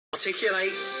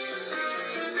Articulate.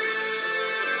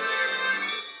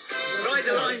 Right,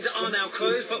 the lines are now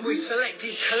closed, but we've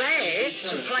selected Claire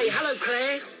to play. Hello,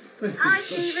 Claire. Hi,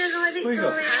 Stephen. Hi,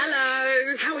 Victoria.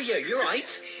 Hello. How are you? You all right?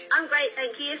 I'm great,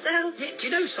 thank you. Yourself? Yeah, do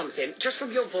you know something? Just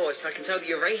from your voice, I can tell that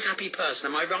you're a very happy person.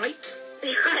 Am I right? I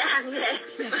am, yes.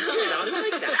 Good, I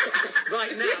like that.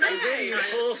 Right, now, the really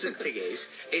important thing is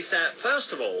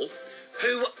first of all,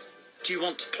 who do you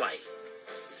want to play?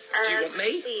 Do you want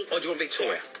me Steve. or do you want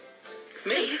Victoria?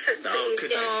 Me? Steve, Oh,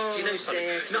 goodness. yeah. Do you know something?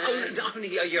 Dear, Not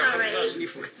only are you a happy Sorry. person,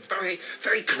 you're very,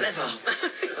 very clever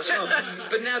as well.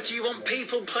 But now, do you want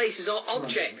people, places, or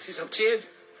objects? It's up to you.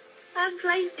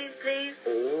 Places, please.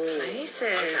 Oh. Places.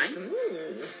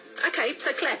 Okay. Okay, so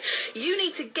Claire, you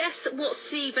need to guess what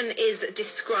Stephen is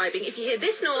describing. If you hear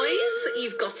this noise,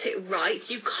 you've got it right.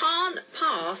 You can't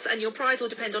pass, and your prize will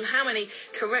depend on how many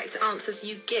correct answers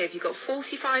you give. You've got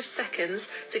 45 seconds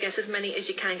to guess as many as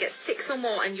you can. Get 6 or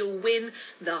more, and you'll win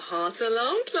the Heart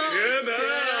Alarm Clock. Come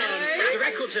on. Okay. The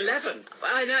record's 11.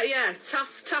 I know, yeah, tough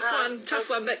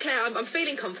one. But Claire, I'm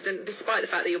feeling confident despite the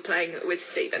fact that you're playing with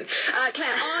Stephen.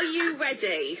 Claire, are you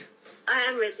ready? I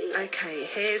am ready. Okay,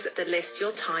 here's the list.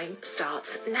 Your time starts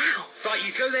now. Right,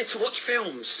 you go there to watch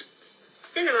films.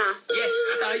 Cinema. Yes,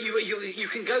 you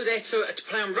can go there to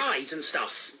play on rides and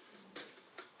stuff.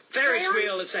 Ferris Play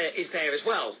on? wheel is there as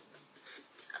well.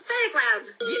 Fairground.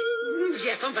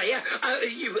 Yeah, fun fair, yeah.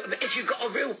 If you've got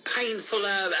a real painful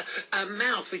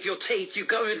mouth with your teeth, you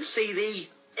go and see the...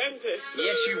 Dentist.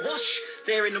 Yes, you wash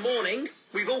there in the morning.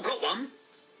 We've all got one.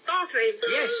 Bathroom.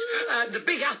 Yes, the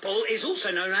Big Apple is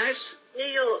also known as... New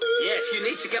York. Yeah, if you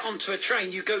need to get onto a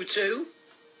train, you go to...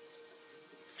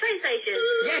 Train station.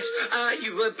 Yes,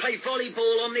 you play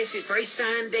volleyball on this. It's very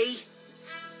sandy.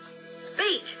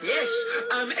 Beach. Yes,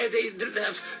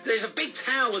 there's a big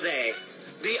tower there.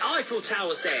 The Eiffel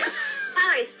Tower's there.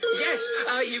 Paris. Yes,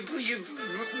 you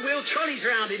wheel trolleys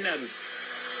around in them.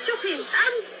 Shopping.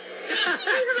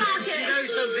 Supermarket. Do you know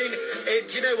something?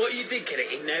 Do you know what? You did get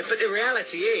it in there, but the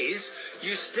reality is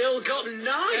you still got 9.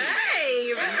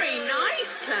 Hey, very nice,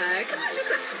 Claire. Can I just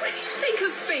say, when you think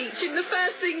of beach, and the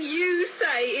first thing you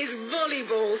say is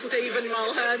volleyball, Stephen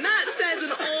Mulhern, that says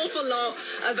an awful lot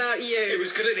about It you.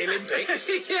 was good at the Olympics.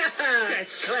 Yeah.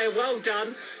 Yes, Claire, well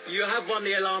done. You have won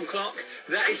the alarm clock.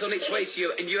 That is on its way to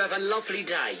you, and you have a lovely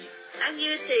day. And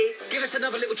you too. Give us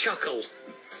another little chuckle.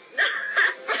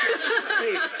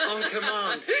 See, on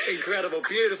command. Incredible,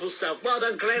 beautiful stuff. Well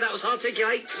done, Claire. That was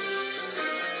Articulate.